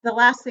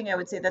last thing I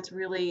would say that's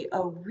really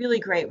a really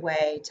great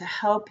way to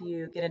help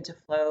you get into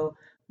flow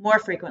more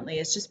frequently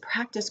is just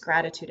practice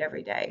gratitude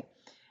every day.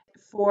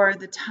 For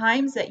the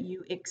times that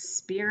you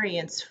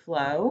experience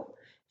flow,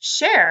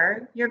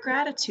 share your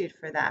gratitude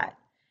for that.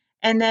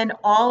 And then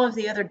all of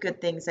the other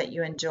good things that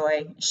you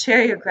enjoy,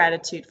 share your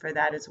gratitude for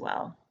that as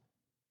well.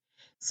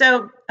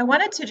 So I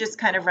wanted to just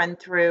kind of run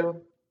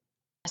through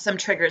some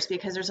triggers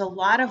because there's a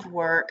lot of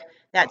work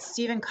that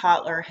Stephen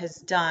Kotler has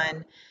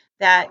done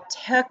that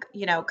took,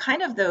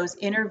 kind of those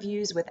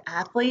interviews with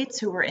athletes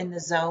who were in the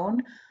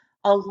zone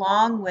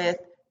along with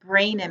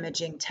brain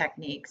imaging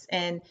techniques.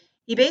 And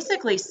he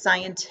basically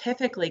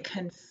scientifically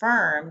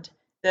confirmed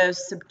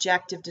those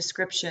subjective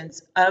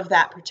descriptions of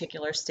that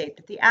particular state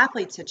that the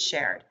athletes had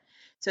shared.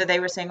 So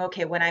they were saying,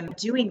 okay, when I'm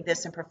doing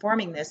this and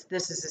performing this,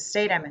 this is the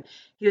state I'm in.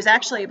 He was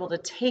actually able to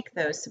take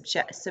those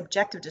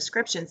subjective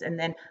descriptions and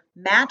then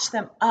match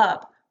them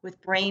up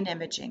with brain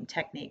imaging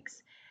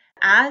techniques.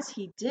 As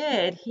he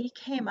did, he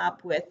came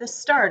up with the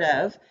start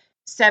of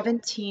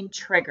 17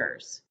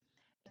 triggers.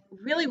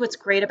 Really, what's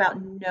great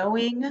about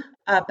knowing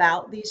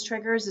about these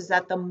triggers is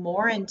that the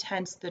more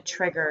intense the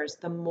triggers,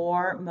 the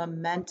more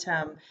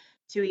momentum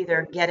to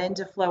either get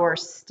into flow or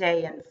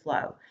stay in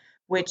flow,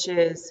 which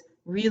is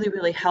really,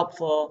 really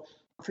helpful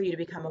for you to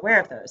become aware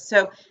of those.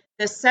 So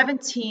the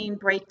 17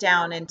 break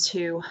down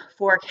into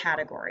 4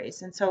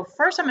 categories. And so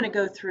first I'm going to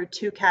go through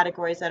 2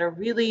 categories that are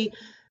really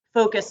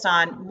focused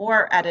on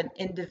more at an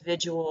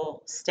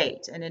individual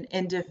state and an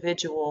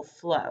individual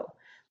flow.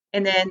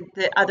 And then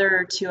the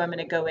other 2 I'm going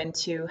to go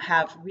into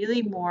have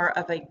really more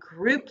of a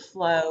group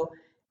flow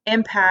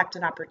impact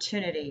and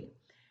opportunity.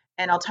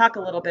 And I'll talk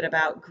a little bit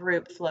about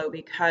group flow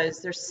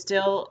because there's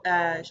still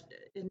a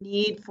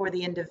need for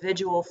the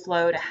individual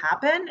flow to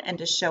happen and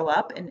to show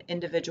up in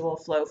individual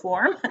flow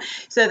form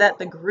so that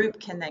the group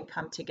can then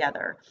come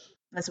together.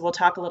 And so we'll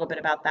talk a little bit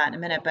about that in a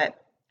minute, but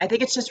I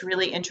think it's just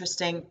really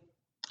interesting.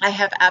 I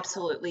have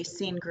absolutely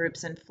seen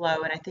groups in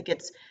flow, and I think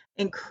it's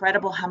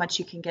incredible how much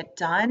you can get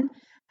done,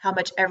 how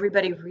much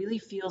everybody really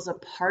feels a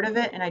part of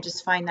it. And I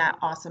just find that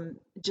awesome,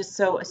 just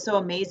so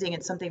amazing,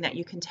 and something that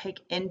you can take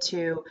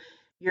into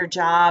your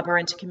job or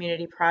into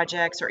community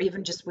projects or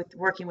even just with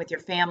working with your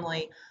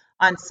family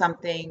on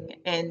something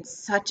in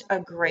such a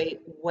great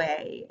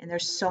way. And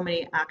there's so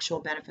many actual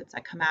benefits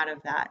that come out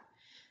of that.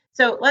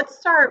 So let's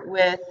start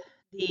with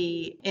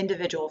the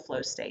individual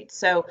flow state.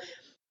 So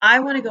I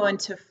want to go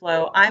into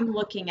flow. I'm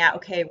looking at,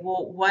 okay,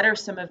 well, what are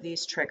some of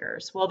these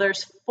triggers? Well,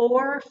 there's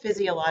 4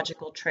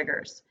 physiological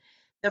triggers.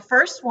 The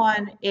first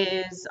one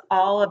is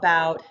all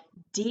about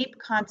deep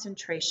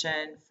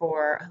concentration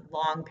for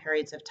long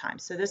periods of time.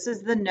 So this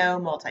is the no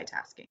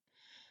multitasking.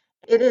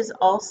 It is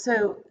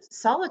also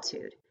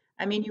solitude.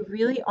 I mean, you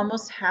really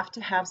almost have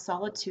to have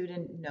solitude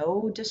and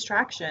no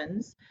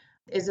distractions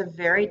is a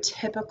very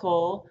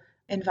typical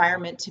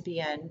environment to be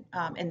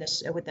in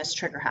this when this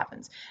trigger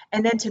happens.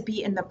 And then to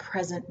be in the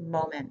present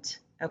moment.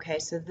 Okay,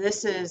 so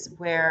this is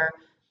where,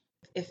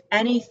 if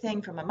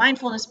anything, from a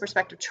mindfulness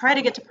perspective, try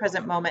to get to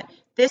present moment.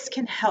 This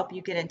can help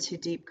you get into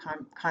deep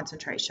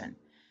concentration.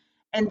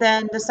 And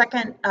then the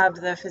second of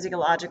the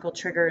physiological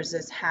triggers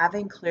is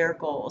having clear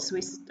goals. So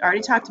we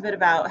already talked a bit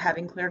about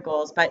having clear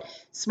goals, but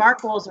SMART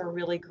goals are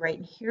really great.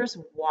 And here's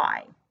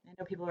why. I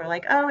know people are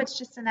like, oh, it's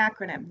just an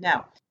acronym.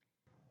 No.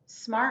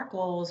 SMART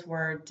goals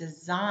were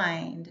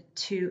designed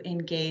to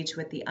engage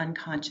with the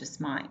unconscious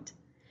mind.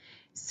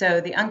 So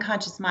the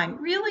unconscious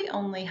mind really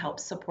only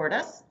helps support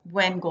us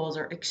when goals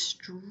are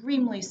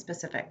extremely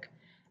specific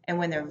and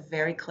when they're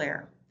very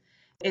clear.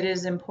 It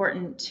is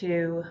important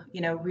to,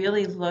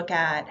 really look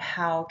at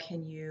how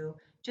can you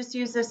just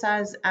use this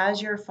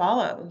as your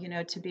follow,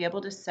 to be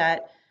able to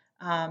set,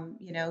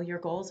 your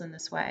goals in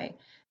this way.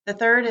 The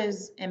third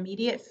is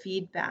immediate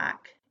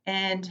feedback.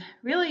 And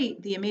really,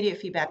 the immediate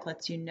feedback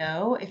lets you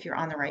know if you're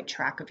on the right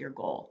track of your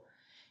goal.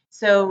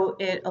 So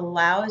it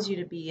allows you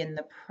to be in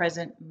the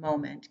present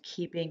moment,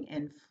 keeping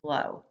in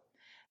flow.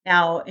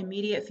 Now,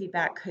 immediate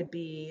feedback could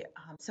be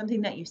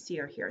something that you see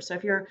or hear. So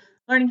if you're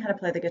learning how to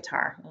play the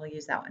guitar, we'll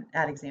use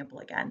that example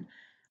again.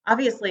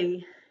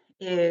 Obviously,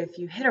 if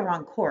you hit a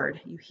wrong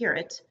chord, you hear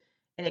it,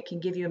 and it can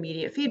give you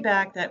immediate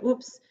feedback that,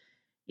 oops,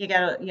 you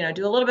got to,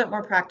 do a little bit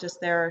more practice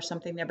there or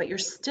something there, but you're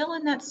still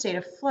in that state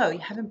of flow. You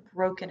haven't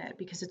broken it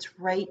because it's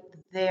right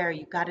there.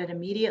 You got it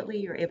immediately.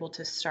 You're able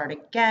to start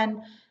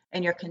again,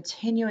 and you're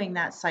continuing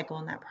that cycle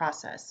and that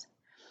process.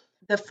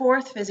 The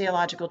fourth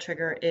physiological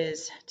trigger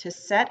is to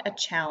set a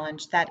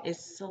challenge that is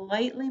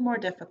slightly more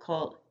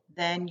difficult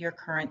than your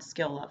current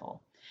skill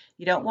level.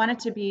 You don't want it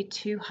to be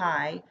too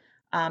high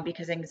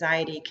because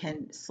anxiety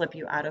can slip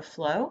you out of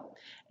flow.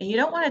 And you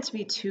don't want it to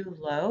be too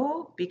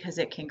low because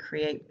it can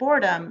create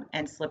boredom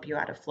and slip you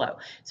out of flow.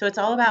 So it's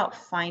all about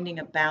finding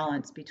a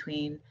balance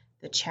between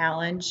the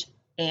challenge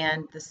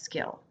and the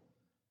skill.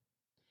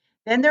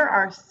 Then there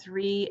are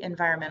 3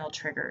 environmental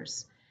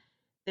triggers.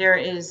 There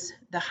is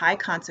the high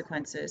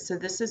consequences. So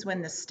this is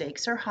when the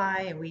stakes are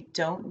high and we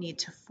don't need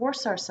to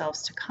force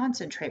ourselves to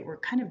concentrate. We're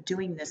kind of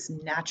doing this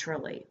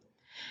naturally.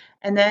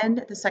 And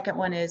then the second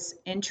one is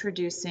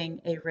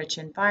introducing a rich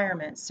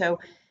environment. So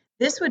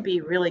this would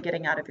be really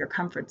getting out of your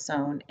comfort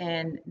zone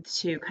and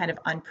to kind of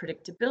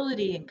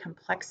unpredictability and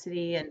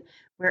complexity and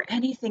where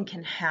anything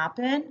can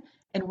happen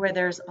and where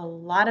there's a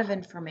lot of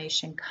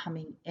information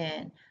coming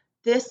in.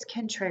 This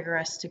can trigger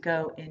us to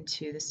go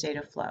into the state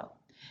of flow.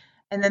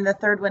 And then the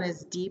third one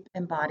is deep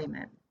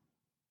embodiment.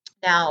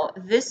 Now,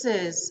 this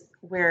is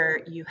where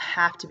you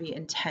have to be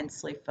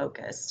intensely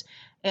focused,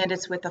 and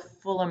it's with a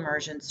full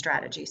immersion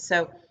strategy.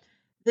 So,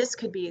 this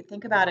could be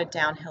think about a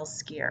downhill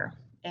skier,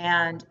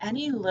 and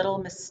any little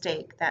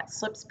mistake that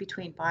slips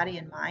between body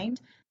and mind,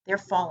 they're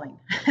falling,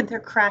 they're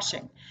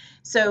crashing.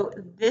 So,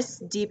 this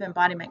deep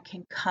embodiment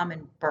can come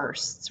in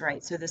bursts,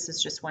 right? So, this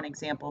is just one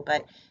example,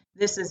 but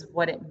this is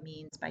what it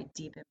means by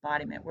deep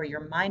embodiment, where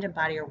your mind and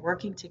body are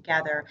working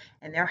together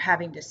and they're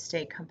having to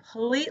stay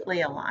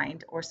completely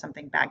aligned, or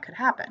something bad could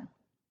happen.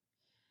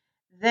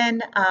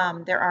 Then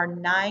there are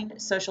 9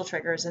 social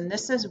triggers, and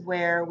this is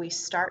where we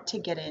start to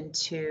get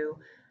into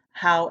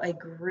how a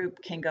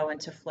group can go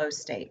into flow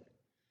state.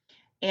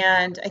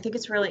 And I think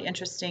it's really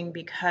interesting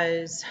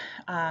because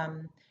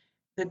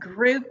the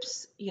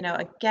groups,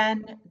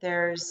 again,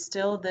 there's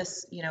still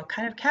this,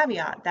 kind of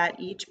caveat that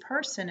each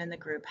person in the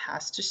group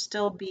has to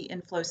still be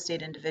in flow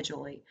state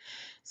individually.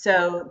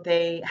 So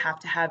they have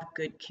to have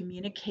good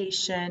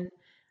communication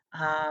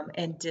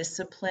and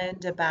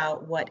disciplined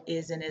about what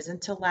is and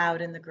isn't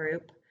allowed in the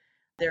group.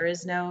 There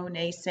is no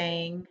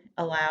naysaying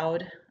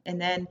allowed.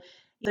 And then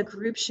the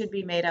group should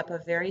be made up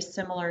of very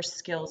similar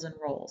skills and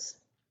roles.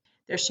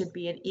 There should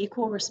be an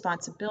equal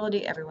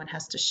responsibility. Everyone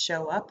has to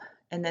show up,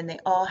 and then they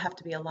all have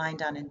to be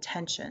aligned on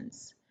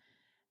intentions,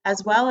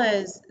 as well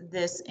as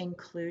this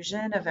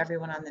inclusion of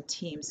everyone on the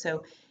team.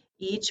 So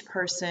each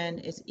person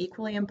is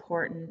equally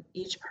important.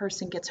 Each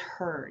person gets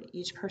heard.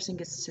 Each person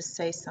gets to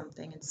say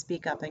something and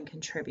speak up and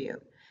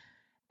contribute.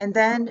 And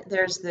then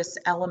there's this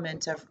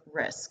element of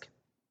risk.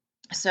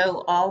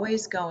 So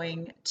always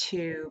going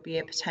to be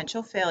a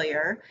potential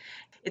failure.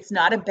 It's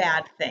not a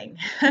bad thing.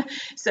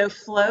 So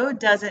flow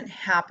doesn't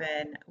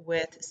happen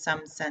with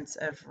some sense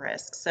of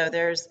risk. So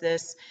there's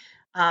this,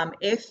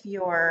 if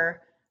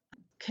you're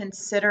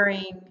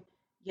considering,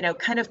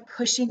 kind of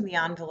pushing the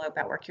envelope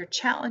at work, you're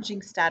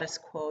challenging status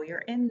quo, you're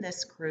in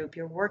this group,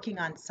 you're working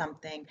on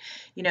something,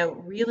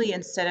 really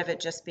instead of it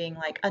just being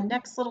like a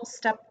next little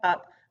step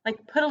up,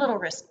 like put a little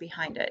risk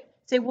behind it.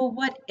 Say, well,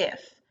 what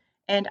if?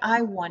 And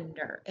I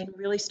wonder, and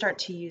really start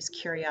to use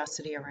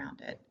curiosity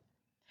around it.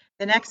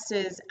 The next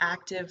is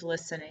active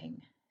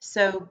listening.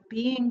 So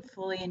being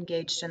fully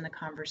engaged in the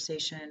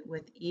conversation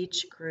with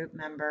each group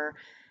member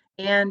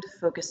and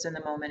focused in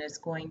the moment is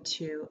going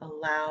to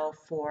allow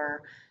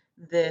for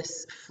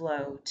this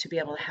flow to be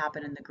able to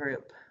happen in the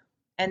group.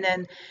 And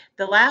then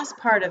the last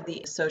part of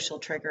the social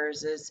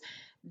triggers is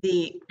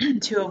the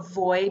to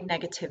avoid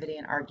negativity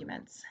and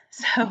arguments.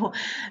 So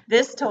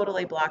this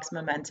totally blocks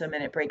momentum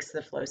and it breaks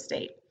the flow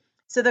state.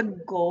 So the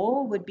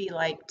goal would be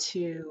like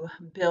to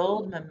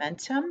build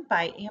momentum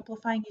by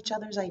amplifying each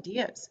other's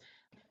ideas.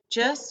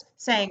 Just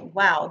saying,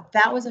 wow,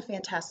 that was a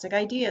fantastic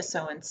idea,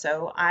 so and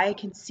so. I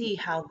can see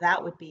how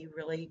that would be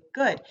really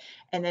good.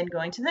 And then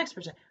going to the next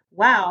person,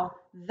 wow,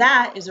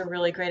 that is a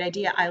really great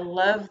idea. I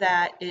love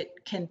that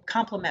it can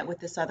complement with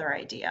this other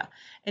idea.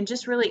 And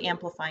just really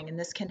amplifying, and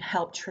this can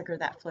help trigger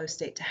that flow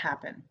state to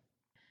happen.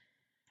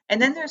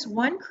 And then there's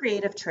one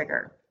creative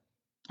trigger,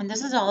 and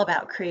this is all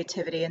about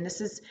creativity, and this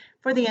is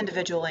for the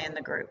individual and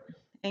the group.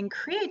 And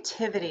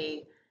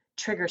creativity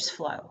triggers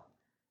flow,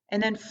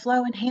 and then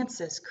flow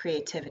enhances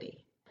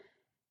creativity.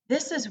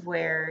 This is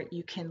where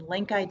you can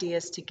link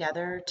ideas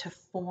together to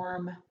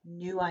form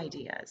new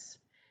ideas.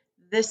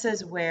 This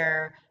is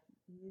where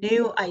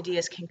new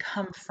ideas can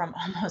come from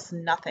almost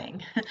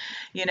nothing,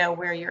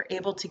 where you're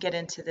able to get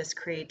into this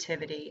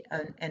creativity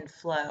and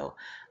flow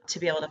to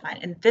be able to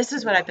find. And this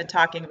is what I've been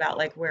talking about,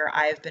 like where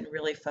I've been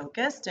really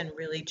focused and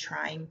really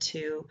trying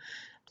to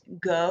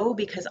go,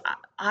 because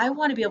I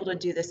want to be able to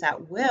do this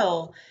at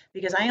will,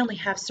 because I only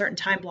have certain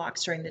time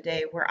blocks during the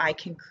day where I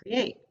can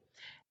create.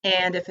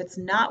 And if it's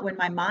not when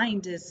my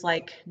mind is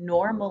like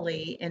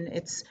normally in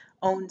its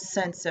own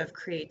sense of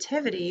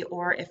creativity,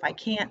 or if I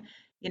can't,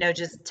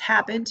 just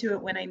tap into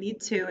it when I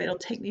need to, it'll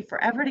take me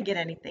forever to get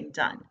anything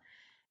done.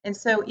 And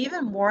so,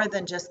 even more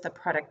than just the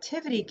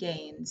productivity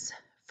gains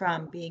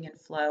from being in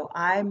flow,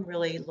 I'm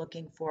really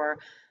looking for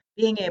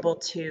being able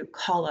to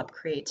call up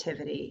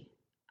creativity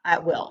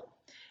at will.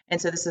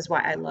 And so this is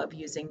why I love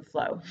using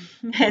flow.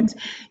 And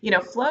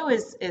flow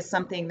is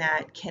something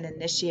that can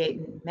initiate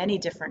in many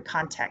different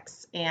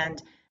contexts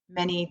and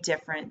many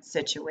different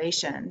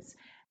situations.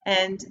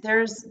 And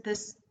there's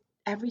this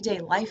everyday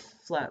life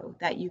flow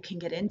that you can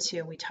get into.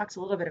 And we talked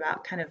a little bit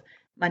about kind of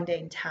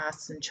mundane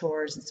tasks and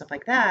chores and stuff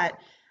like that.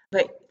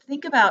 But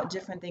think about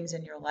different things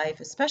in your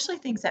life, especially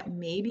things that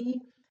maybe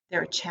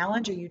they're a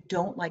challenge or you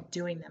don't like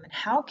doing them. And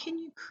how can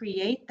you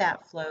create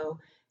that flow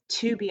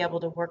to be able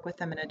to work with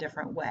them in a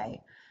different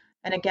way.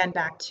 And again,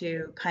 back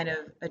to kind of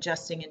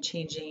adjusting and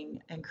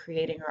changing and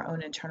creating our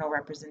own internal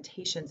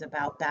representations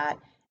about that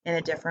in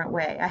a different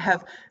way. I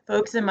have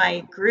folks in my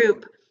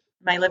group,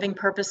 my Living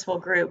Purposeful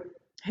group,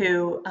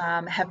 who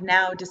have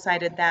now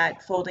decided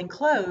that folding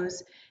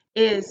clothes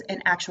is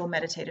an actual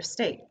meditative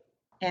state.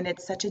 And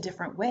it's such a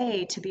different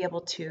way to be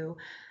able to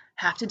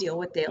have to deal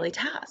with daily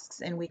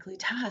tasks and weekly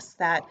tasks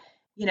that,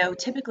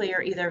 typically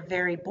are either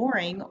very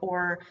boring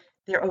or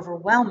they're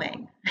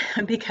overwhelming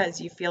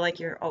because you feel like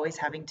you're always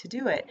having to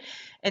do it.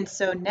 And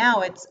so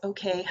now it's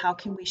okay, how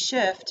can we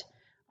shift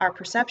our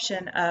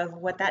perception of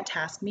what that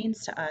task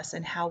means to us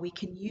and how we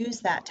can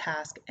use that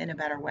task in a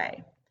better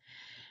way?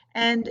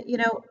 And,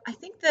 I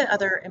think the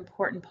other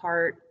important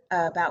part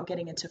about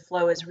getting into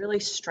flow is really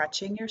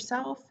stretching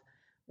yourself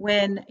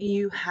when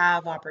you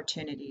have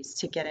opportunities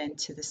to get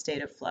into the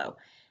state of flow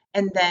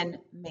and then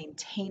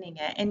maintaining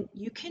it. And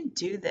you can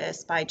do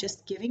this by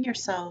just giving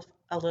yourself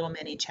a little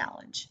mini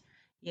challenge.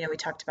 We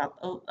talked about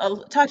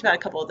a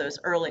couple of those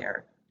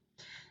earlier.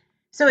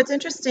 So it's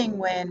interesting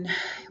when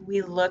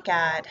we look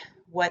at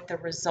what the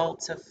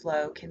results of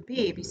flow can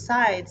be,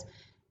 besides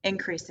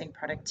increasing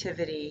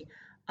productivity,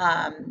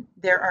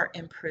 there are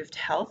improved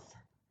health.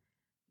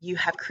 You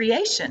have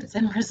creations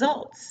and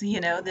results.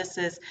 This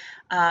is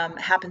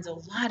happens a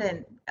lot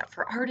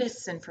for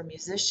artists and for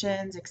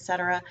musicians,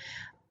 etc.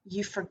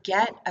 You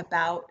forget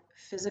about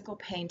physical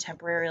pain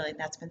temporarily, and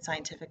that's been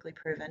scientifically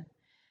proven.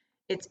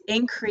 It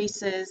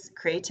increases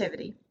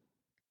creativity.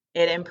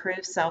 It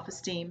improves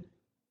self-esteem.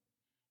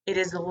 It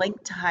is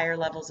linked to higher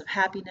levels of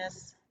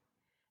happiness.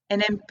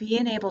 And in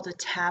being able to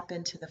tap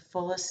into the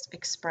fullest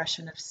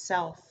expression of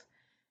self,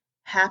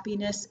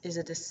 happiness is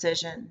a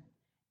decision.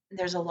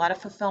 There's a lot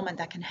of fulfillment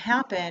that can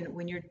happen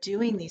when you're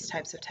doing these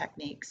types of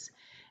techniques.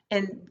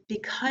 And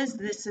because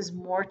this is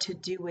more to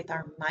do with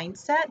our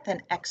mindset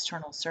than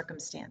external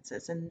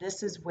circumstances, and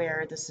this is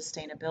where the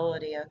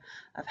sustainability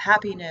of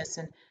happiness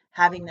and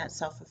having that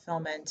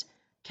self-fulfillment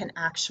can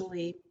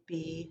actually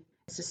be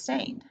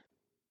sustained.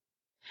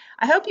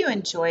 I hope you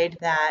enjoyed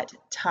that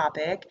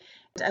topic.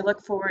 I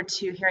look forward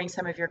to hearing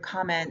some of your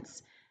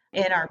comments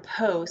in our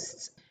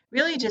posts.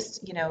 Really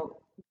just,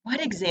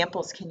 what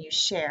examples can you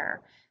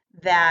share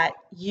that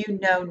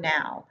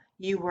now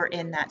you were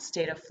in that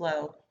state of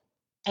flow?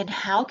 And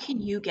how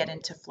can you get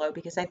into flow?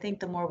 Because I think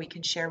the more we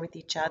can share with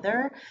each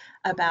other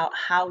about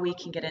how we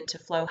can get into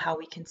flow, how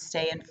we can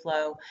stay in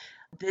flow,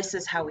 this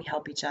is how we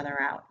help each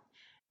other out.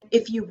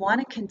 If you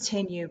want to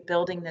continue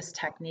building this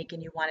technique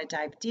and you want to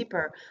dive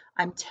deeper,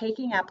 I'm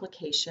taking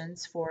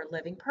applications for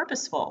Living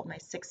Purposeful, my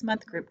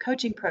 6-month group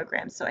coaching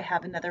program. So I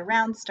have another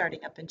round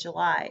starting up in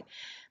July.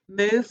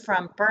 Move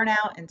from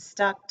burnout and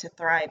stuck to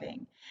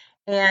thriving.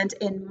 And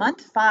in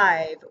month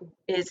 5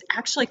 is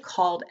actually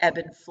called Ebb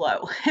and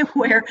Flow,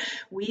 where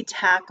we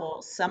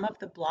tackle some of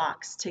the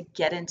blocks to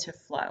get into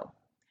flow.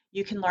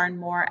 You can learn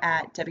more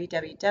at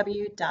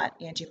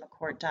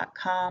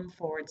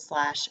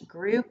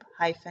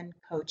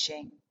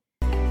www.angiemccourt.com/group-coaching.